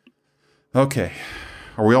 Okay.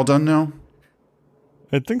 Are we all done now?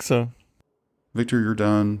 I think so. Viktor, you're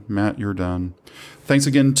done. Matt, you're done. Thanks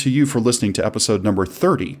again to you for listening to episode number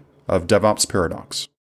 30 of DevOps Paradox.